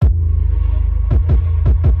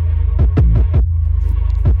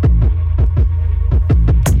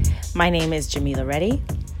My name is Jamila Reddy.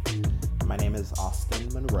 My name is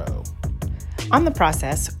Austin Monroe. On The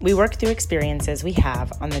Process, we work through experiences we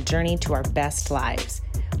have on the journey to our best lives.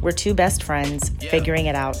 We're two best friends figuring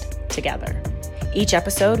it out together. Each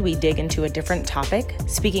episode, we dig into a different topic,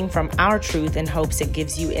 speaking from our truth in hopes it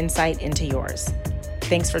gives you insight into yours.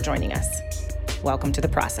 Thanks for joining us. Welcome to The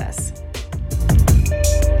Process.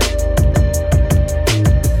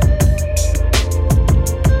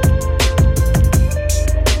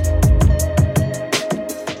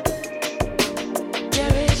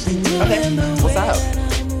 Okay, what's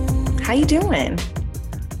up? How you doing?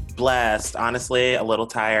 Blessed. Honestly, a little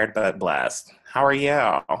tired, but blessed. How are you?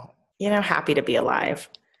 Happy to be alive.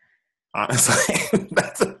 Honestly,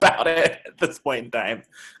 that's about it at this point in time.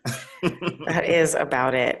 That is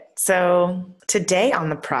about it. So today on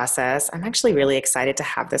The Process, I'm actually really excited to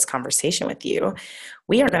have this conversation with you.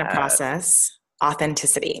 We are going to process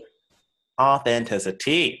authenticity.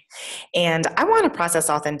 Authenticity. And I want to process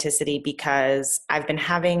authenticity because I've been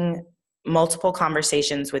having multiple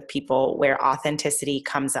conversations with people where authenticity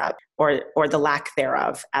comes up or the lack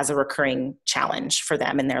thereof as a recurring challenge for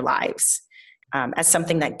them in their lives, as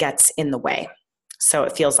something that gets in the way. So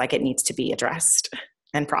it feels like it needs to be addressed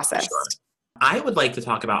and processed. Sure. I would like to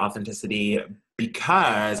talk about authenticity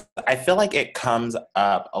because I feel like it comes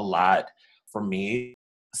up a lot for me,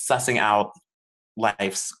 sussing out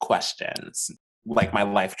life's questions, like my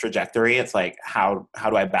life trajectory. It's like, how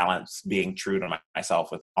do I balance being true to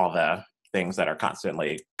myself with all the things that are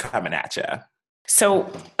constantly coming at you? So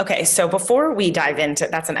before we dive into,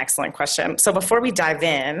 that's an excellent question. So before we dive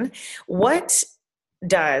in, what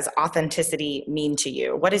does authenticity mean to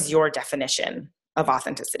you? What is your definition of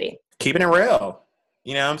authenticity? Keeping it real.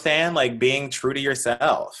 You know what I'm saying? Like being true to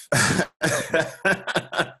yourself.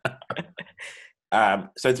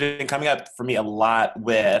 So it's been coming up for me a lot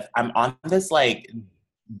I'm on this like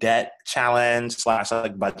debt challenge /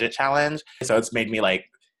 like budget challenge. So it's made me like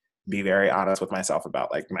be very honest with myself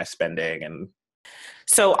about like my spending. And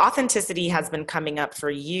so authenticity has been coming up for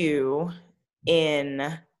you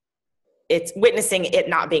in it's witnessing it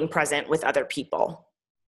not being present with other people.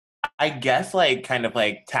 I guess like kind of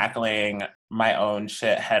like tackling my own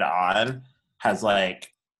shit head on has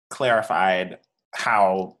like clarified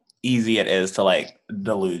how easy it is to like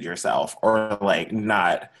delude yourself or like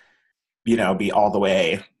not, be all the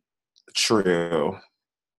way true.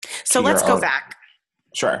 So let's go back.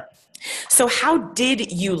 Sure. So how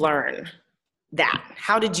did you learn that?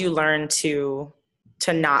 How did you learn to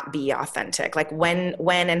not be authentic? Like when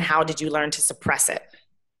and how did you learn to suppress it?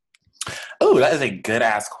 Oh, that is a good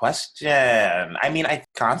ass question. I mean, I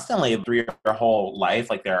constantly through your whole life,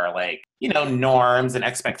 like there are like, norms and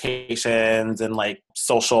expectations and like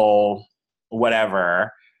social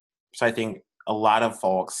whatever. So I think a lot of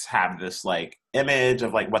folks have this like image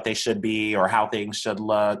of like what they should be or how things should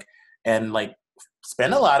look and like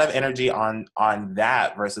spend a lot of energy on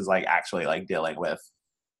that versus like actually like dealing with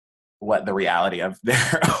what the reality of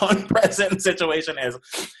their own present situation is,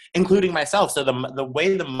 including myself. So the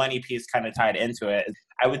way the money piece kind of tied into it,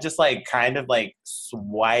 I would just like kind of like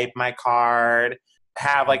swipe my card,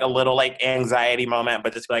 have like a little like anxiety moment,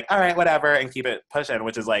 but just be like, all right, whatever, and keep it pushing,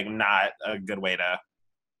 which is like not a good way to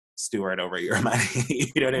steward over your money.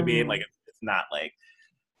 You know what I mean? Like it's not like,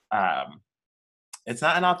 it's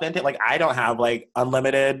not an authentic, like I don't have like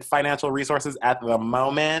unlimited financial resources at the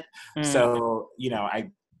moment. So,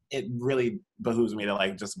 it really behooves me to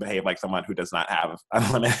like just behave like someone who does not have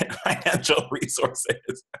unlimited financial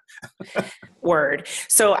resources. Word.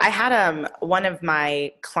 So I had one of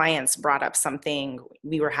my clients brought up something.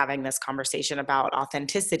 We were having this conversation about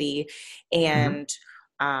authenticity, and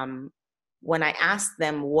when I asked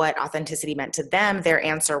them what authenticity meant to them, their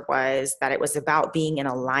answer was that it was about being in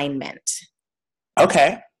alignment.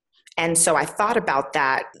 Okay. And so I thought about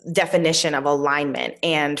that definition of alignment.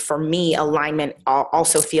 And for me, alignment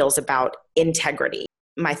also feels about integrity.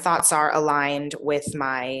 My thoughts are aligned with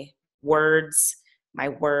my words. My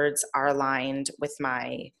words are aligned with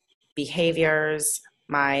my behaviors.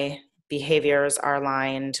 My behaviors are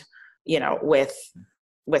aligned, with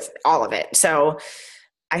all of it. So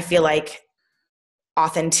I feel like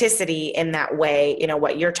authenticity in that way,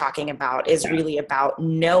 what you're talking about is really about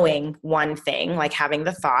knowing one thing, like having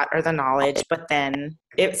the thought or the knowledge, but then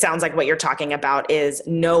it sounds like what you're talking about is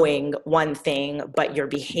knowing one thing, but your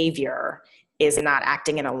behavior is not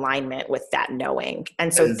acting in alignment with that knowing.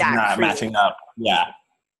 And so it's not matching up. Yeah.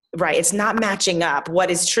 Right. It's not matching up. What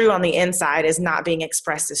is true on the inside is not being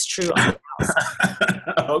expressed as true on the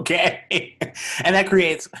outside. Okay. And that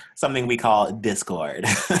creates something we call discord.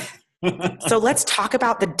 So let's talk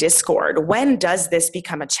about the discord. When does this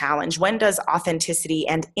become a challenge? When does authenticity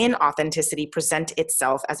and inauthenticity present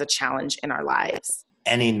itself as a challenge in our lives?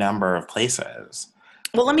 Any number of places.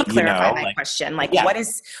 Well, let me You clarify know, that like, question. Like, yeah,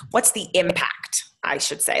 what's the impact, I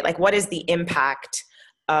should say? Like, what is the impact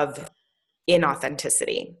of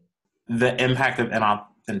inauthenticity? the impact of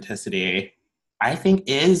inauthenticity, I think,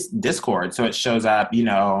 is discord. So it shows up,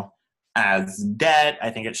 as debt. I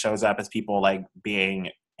think it shows up as people like being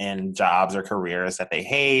in jobs or careers that they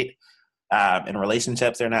hate, in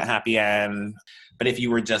relationships they're not happy in. But if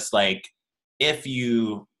you were just like, if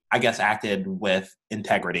you, I guess, acted with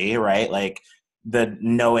integrity, right? Like the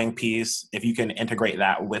knowing piece, if you can integrate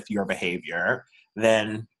that with your behavior,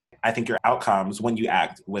 then I think your outcomes when you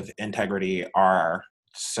act with integrity are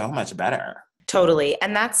so much better. Totally.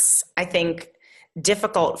 And that's, I think,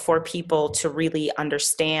 difficult for people to really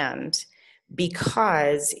understand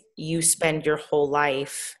because you spend your whole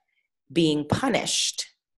life being punished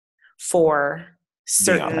for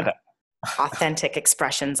Being on certain that. authentic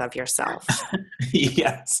expressions of yourself.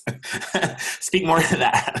 Yes. Speak more to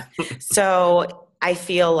that. So I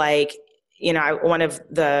feel like, one of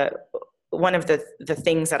the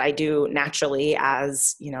things that I do naturally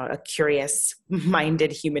as, a curious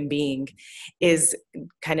minded human being is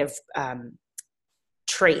kind of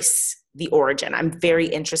trace the origin. I'm very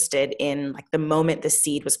interested in like the moment the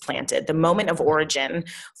seed was planted, the moment of origin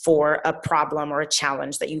for a problem or a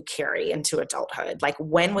challenge that you carry into adulthood. Like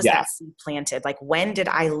when was Yeah. that seed planted? Like when did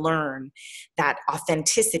I learn that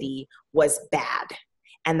authenticity was bad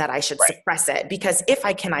and that I should Right. suppress it? Because if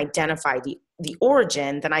I can identify the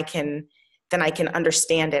origin, then I can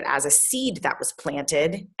understand it as a seed that was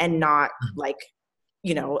planted and not like,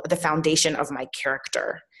 the foundation of my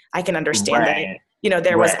character. I can understand that Right.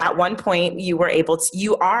 there was Right. at one point you are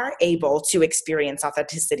able to experience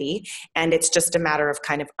authenticity, and it's just a matter of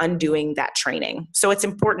kind of undoing that training. So it's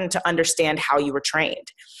important to understand how you were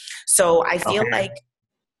trained. So I feel Okay. like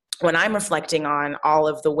when I'm reflecting on all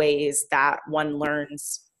of the ways that one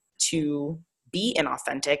learns to be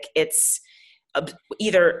inauthentic, it's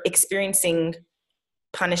either experiencing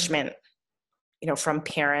punishment, from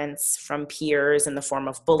parents, from peers in the form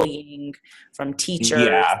of bullying, from teachers,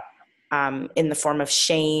 Yeah. in the form of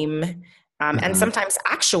shame, and Mhm. sometimes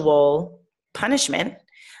actual punishment.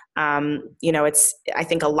 I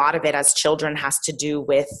think a lot of it as children has to do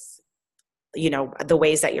with, the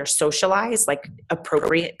ways that you're socialized, like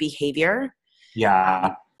appropriate behavior.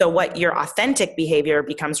 Yeah. So what your authentic behavior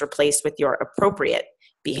becomes replaced with your appropriate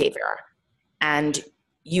behavior. And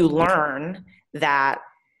you learn that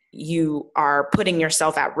you are putting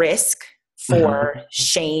yourself at risk for Mhm.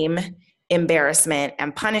 shame, embarrassment,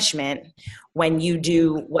 and punishment when you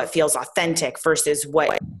do what feels authentic versus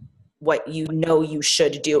what you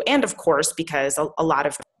should do. And of course, because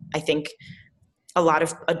I think a lot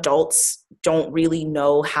of adults don't really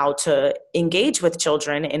know how to engage with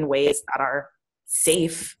children in ways that are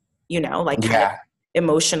safe, like kind of Yeah.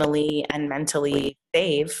 emotionally and mentally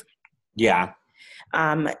safe. Yeah.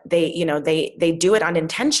 They do it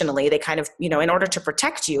unintentionally. They kind of, in order to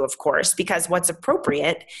protect you, of course, because what's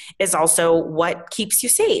appropriate is also what keeps you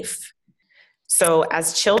safe. So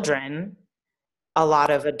as children, a lot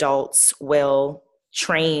of adults will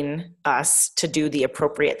train us to do the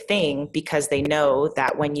appropriate thing because they know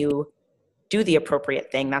that when you do the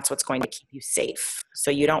appropriate thing, that's what's going to keep you safe.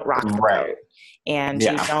 So you don't rock the Right. boat and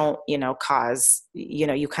you Yeah. don't, cause,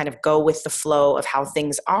 you kind of go with the flow of how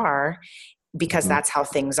things are because Mhm. that's how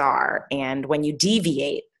things are. And when you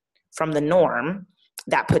deviate from the norm,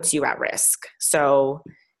 that puts you at risk. So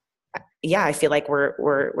yeah, I feel like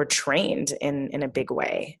we're trained in a big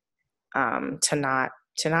way, to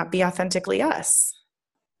not be authentically us.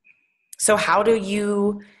 So how do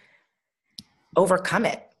you overcome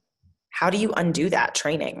it? How do you undo that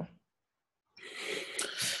training?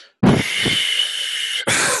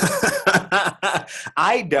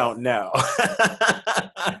 I don't know.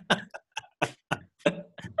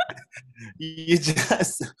 You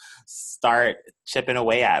just start chipping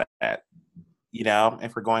away at it.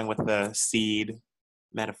 If we're going with the seed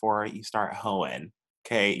metaphor, you start hoeing.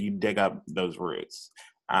 Okay, you dig up those roots.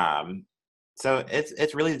 So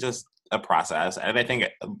it's really just a process, and I think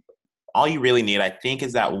all you really need, I think,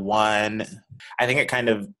 is that one. I think it kind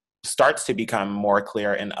of starts to become more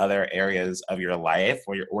clear in other areas of your life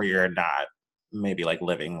where you're not maybe like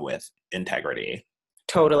living with integrity.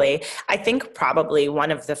 Totally. I think probably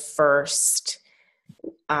one of the first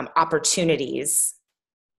opportunities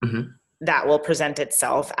Hmm. that will present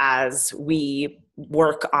itself as we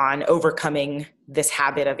work on overcoming this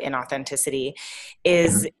habit of inauthenticity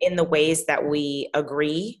is Hmm. in the ways that we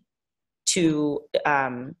agree to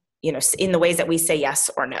in the ways that we say yes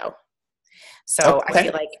or no. So I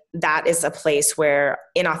feel like that is a place where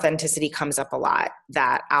inauthenticity comes up a lot,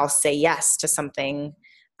 that I'll say yes to something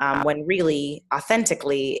when really,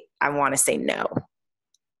 authentically, I want to say no.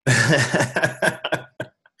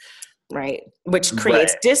 Right. Which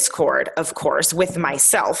creates discord, of course, with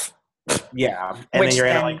myself. Yeah. And then you're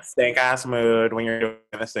in a like stank ass mood when you're doing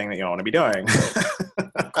this thing that you don't want to be doing.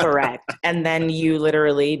 Correct. And then you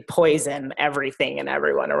literally poison everything and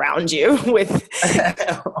everyone around you with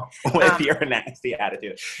your nasty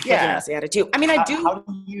attitude. Yeah. Your nasty attitude. I mean, how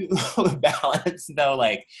do you balance though?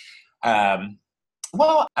 Like,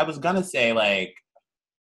 well, I was gonna say, like,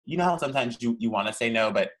 you know how sometimes you want to say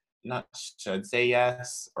no, but not should say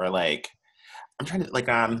yes, or like, I'm trying to like,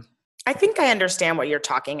 I think I understand what you're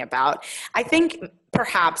talking about. I think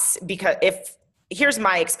perhaps because here's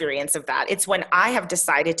my experience of that. It's when I have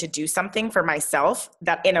decided to do something for myself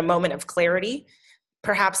that in a moment of clarity,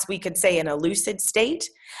 perhaps we could say in a lucid state,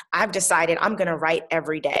 I've decided I'm going to write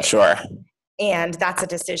every day. Sure. And that's a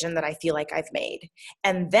decision that I feel like I've made.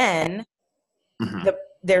 And then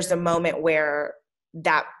there's a moment where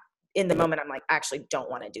in the moment, I'm like, I actually don't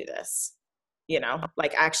want to do this.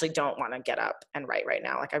 Like I actually don't want to get up and write right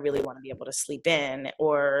now. Like I really want to be able to sleep in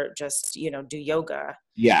or just, do yoga.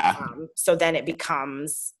 Yeah. So then it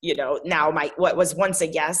becomes, now what was once a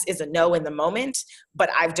yes is a no in the moment, but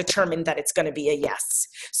I've determined that it's going to be a yes.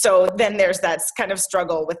 So then there's that kind of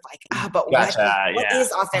struggle with like, but gotcha. what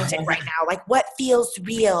is authentic right now? Like what feels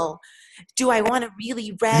real? Do I want to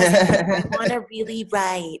really rest? Do I want to really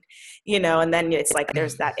write? And then it's like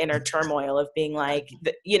there's that inner turmoil of being like,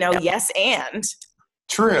 yes and.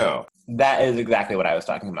 True. That is exactly what I was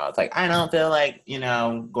talking about. It's like, I don't feel like,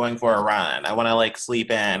 going for a run. I want to like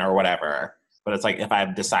sleep in or whatever. But it's like if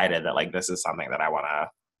I've decided that like this is something that I want to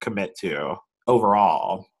commit to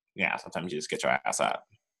overall, yeah, sometimes you just get your ass up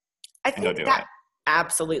and go do it.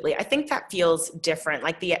 Absolutely. I think that feels different.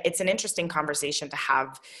 Like it's an interesting conversation to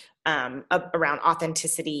have around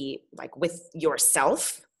authenticity, like with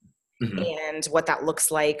yourself and what that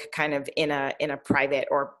looks like kind of in a private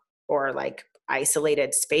or like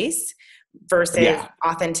isolated space versus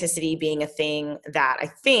authenticity being a thing that I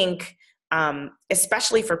think,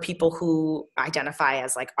 especially for people who identify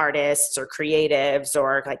as like artists or creatives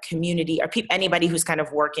or like community or anybody who's kind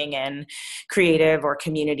of working in creative or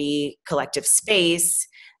community collective space,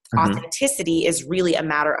 authenticity is really a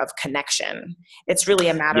matter of connection. It's really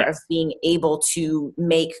a matter of being able to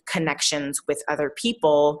make connections with other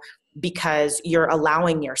people because you're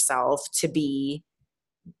allowing yourself to be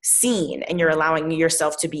seen and you're allowing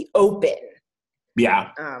yourself to be open.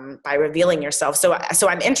 By revealing yourself. So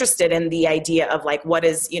I'm interested in the idea of like, what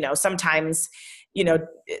is, sometimes,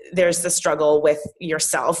 there's the struggle with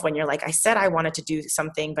yourself when you're like, I said I wanted to do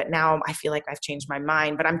something, but now I feel like I've changed my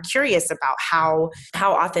mind. But I'm curious about how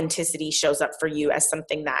authenticity shows up for you as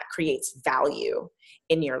something that creates value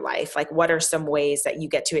in your life. Like, what are some ways that you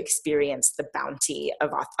get to experience the bounty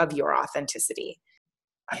of your authenticity?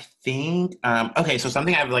 I think, okay, so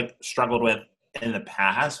something I've like struggled with in the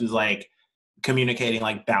past was like communicating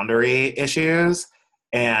like boundary issues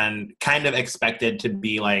and kind of expected to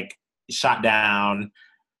be like shot down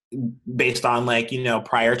based on like,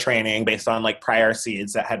 prior training, based on like prior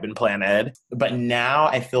seeds that had been planted. But now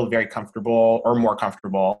I feel very comfortable or more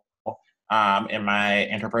comfortable in my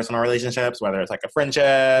interpersonal relationships, whether it's like a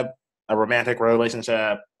friendship, a romantic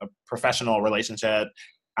relationship, a professional relationship,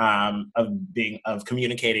 of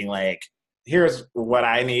communicating like, here's what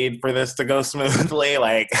I need for this to go smoothly.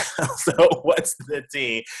 Like, so what's the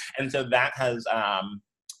tea? And so that has, I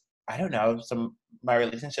don't know, my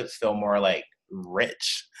relationships feel more like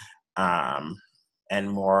rich, and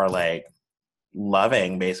more like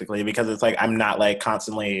loving basically, because it's like, I'm not like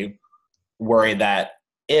constantly worried that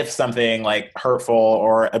if something like hurtful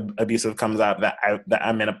or abusive comes up that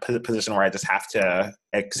I'm in a position where I just have to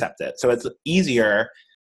accept it. So it's easier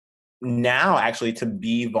now actually to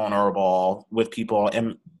be vulnerable with people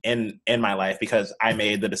in my life because I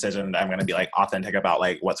made the decision that I'm going to be like authentic about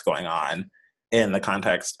like what's going on in the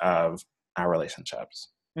context of our relationships.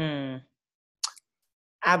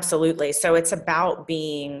 Absolutely. So it's about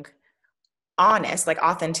being honest. Like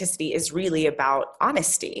authenticity is really about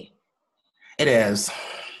honesty. It is.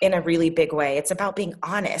 In a really big way. It's about being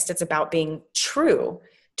honest. It's about being true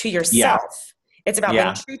to yourself. It's about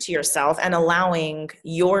being true to yourself and allowing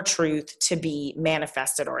your truth to be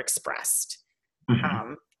manifested or expressed.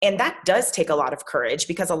 And that does take a lot of courage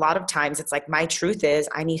because a lot of times it's like, my truth is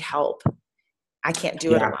I need help. I can't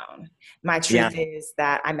do it alone. My truth is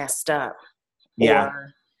that I messed up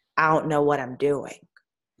or I don't know what I'm doing.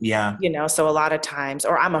 Yeah. So a lot of times,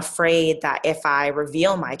 or I'm afraid that if I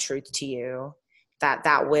reveal my truth to you,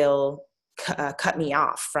 that will cut me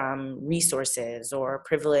off from resources or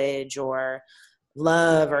privilege or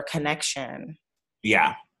love or connection.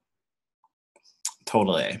 Yeah.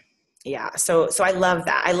 Totally. Yeah. So I love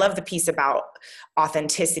that. I love the piece about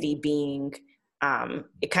authenticity being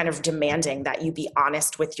it kind of demanding that you be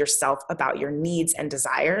honest with yourself about your needs and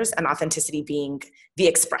desires, and authenticity being the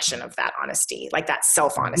expression of that honesty, like that Yeah.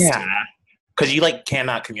 self-honesty. Because you like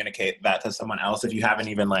cannot communicate that to someone else if you haven't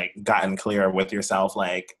even like gotten clear with yourself,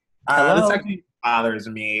 like, this Hello. actually bothers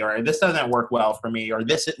me, or this doesn't work well for me, or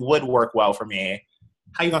this would work well for me.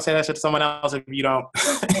 How you gonna say that shit to someone else if you don't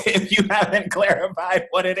if you haven't clarified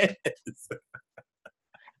what it is?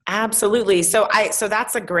 Absolutely. So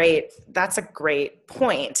that's a great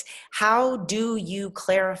point. How do you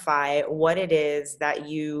clarify what it is that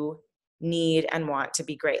you need and want to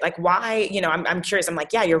be great? Like why, I'm curious. I'm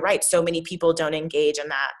like, yeah, you're right. So many people don't engage in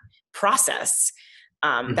that process,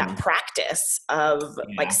 that Mm-hmm. practice of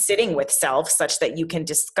like Yeah. sitting with self such that you can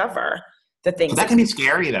discover the things That that can be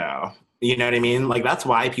scary though. You know what I mean? Like that's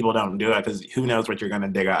why people don't do it, because who knows what you're gonna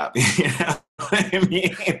dig up. You know what I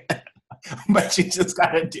mean? But you just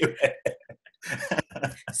gotta do it.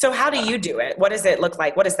 So how do you do it? What does it look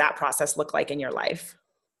like? What does that process look like in your life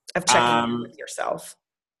of checking in um, with yourself?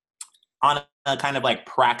 on a kind of like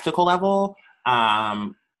practical level,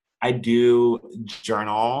 I do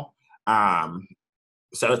journal. Um,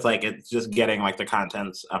 so it's just getting like the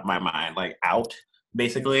contents of my mind like out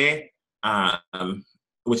basically,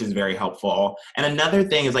 which is very helpful. And another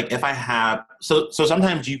thing is like if I have so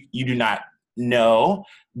sometimes you do not know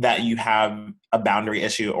that you have a boundary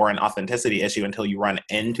issue or an authenticity issue until you run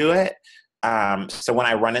into it. So when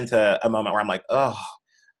I run into a moment where I'm like, oh,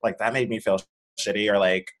 like that made me feel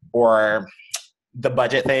shitty, or the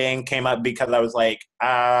budget thing came up because I was like,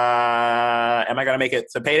 am I gonna make it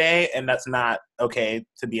to payday? And that's not okay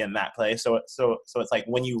to be in that place. So it's like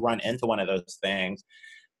when you run into one of those things,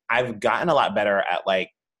 I've gotten a lot better at like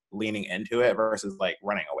leaning into it versus like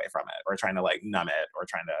running away from it or trying to like numb it or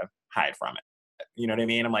trying to hide from it. You know what I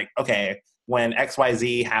mean? I'm like, okay, when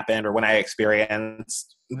XYZ happened or when I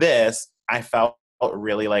experienced this, I felt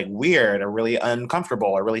really like weird or really uncomfortable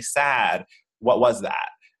or really sad. What was that?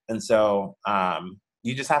 And so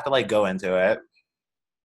you just have to like go into it,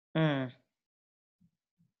 Mm.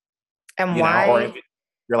 And or if why?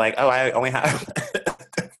 you're like, oh, I only have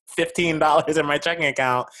 $15 in my checking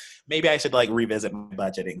account, maybe I should like revisit my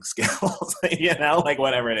budgeting skills, like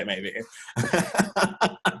whatever it may be.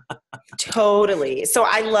 Totally. So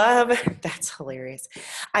I love, that's hilarious.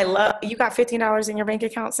 You got $15 in your bank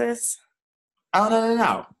account, sis? Oh,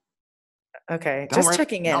 no. Okay. Don't Just worry.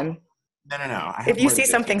 checking No. in. No. I If have you more than see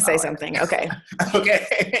something, say $15. something. Okay.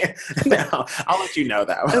 Okay. No, I'll let you know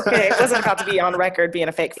though. Okay. It wasn't about to be on record being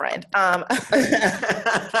a fake friend.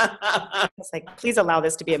 It's like, please allow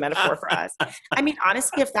this to be a metaphor for us. I mean,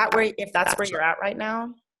 honestly, if that's where you're at right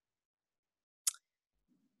now,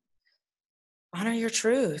 honor your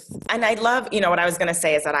truth. And I love, what I was going to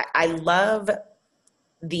say is that I love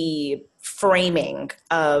the framing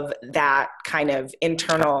of that kind of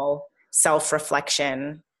internal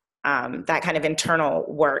self-reflection, that kind of internal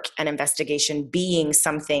work and investigation being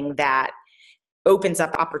something that opens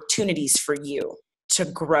up opportunities for you to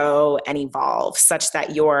grow and evolve such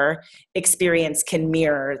that your experience can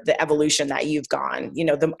mirror the evolution that you've gone.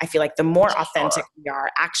 I feel like the more authentic we are,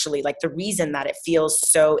 actually, like the reason that it feels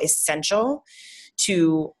so essential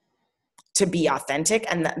to be authentic,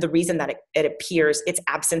 and the reason that its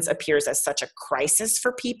absence appears as such a crisis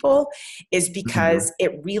for people, is Mhm. because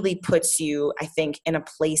it really puts you, I think, in a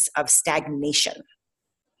place of stagnation.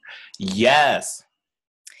 Yes.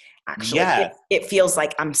 Actually, Yes. it feels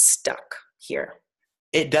like I'm stuck here.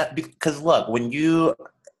 It does, because look, and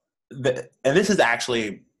this is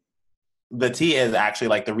actually, the tea is actually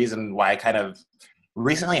like the reason why I kind of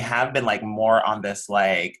recently have been like more on this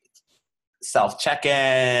like self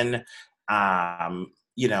check-in,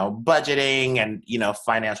 budgeting and,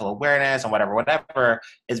 financial awareness and whatever,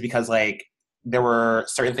 is because like there were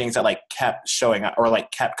certain things that like kept showing up or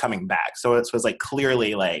like kept coming back. So it was like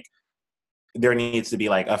clearly like there needs to be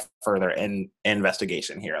like a further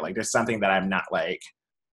investigation here. Like there's something that I'm not like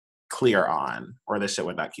clear on, or this shit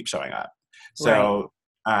would not keep showing up. Right. So,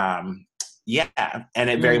 yeah, and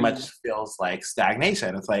it very much Mm. feels like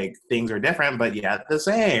stagnation. It's like things are different, but yet the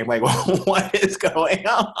same. Like, what is going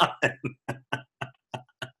on?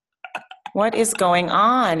 What is going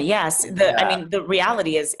on? Yes. I Yeah. mean, the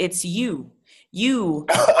reality is it's you. You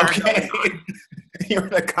are going Okay. on. You're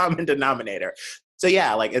the common denominator. So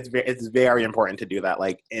yeah, like it's very important to do that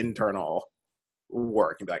like internal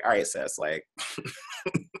work and be like, all right, sis, like,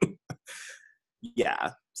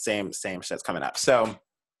 yeah, same shit's coming up. So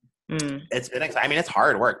it's been exciting. I mean, it's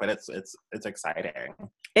hard work, but it's exciting.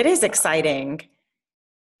 It is exciting.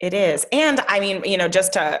 It is. And I mean,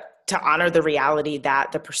 just to honor the reality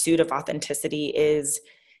that the pursuit of authenticity is,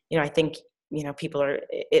 I think, people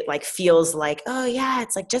it like feels like, oh yeah,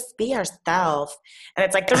 it's like, just be yourself. And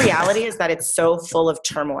it's like, the reality is that it's so full of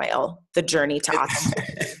turmoil, the journey to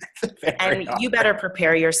authenticity. And you better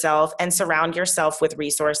prepare yourself and surround yourself with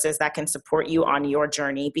resources that can support you on your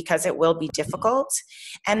journey, because it will be difficult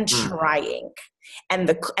and trying. And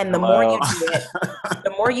the more you do it,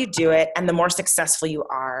 the more you do it, and the more successful you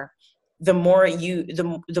are, the more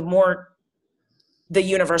the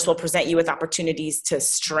universe will present you with opportunities to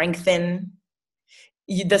strengthen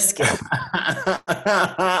the skill.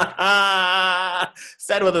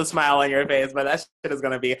 Said with a smile on your face, but that shit is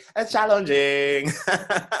going to be challenging.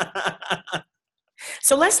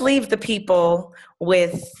 So let's leave the people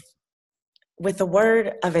with a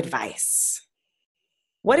word of advice.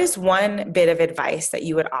 What is one bit of advice that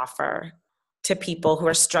you would offer to people who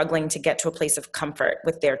are struggling to get to a place of comfort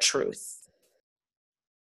with their truth?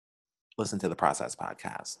 Listen to the Process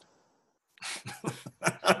podcast.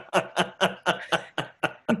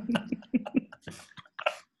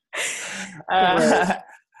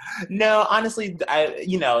 No, honestly, I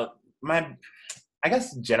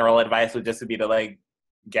guess general advice would just be to like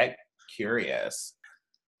get curious.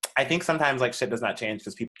 I think sometimes like shit does not change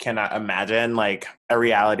because people cannot imagine like a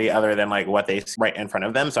reality other than like what they see right in front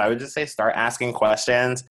of them. So I would just say start asking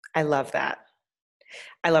questions. I love that.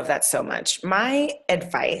 I love that so much. My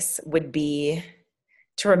advice would be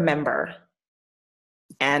to remember,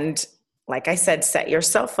 and like I said, set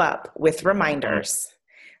yourself up with reminders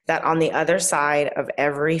that on the other side of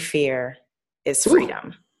every fear is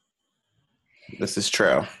freedom. This is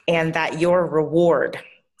true. And that your reward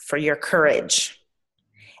for your courage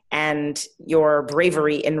and your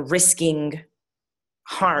bravery in risking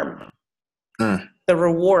harm, the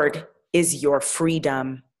reward is your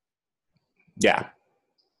freedom. Yeah.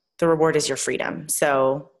 The reward is your freedom.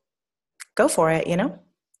 So go for it,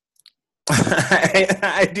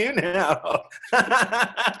 I do know.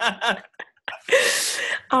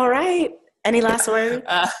 All right. Any last words?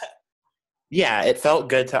 Yeah, it felt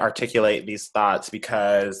good to articulate these thoughts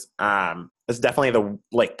because it's definitely the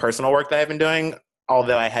like personal work that I've been doing,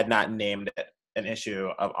 although I had not named it an issue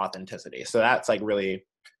of authenticity. So that's like really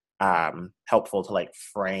helpful to like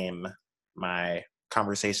frame my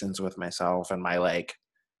conversations with myself and my like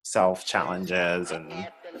self challenges and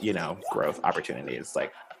growth opportunities,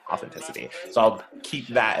 like authenticity. So I'll keep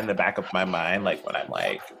that in the back of my mind, like when I'm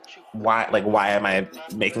like, why am I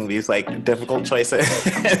making these like difficult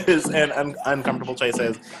choices and uncomfortable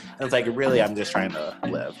choices? And it's like, really, I'm just trying to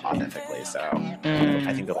live authentically. So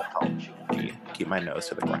I think it'll help me keep my nose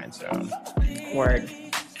to the grindstone. Word.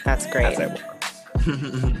 That's great.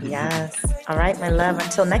 Yes. All right, my love.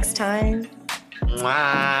 Until next time.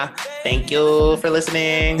 Mwah. Thank you for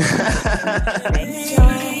listening. Thanks,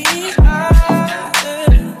 y'all.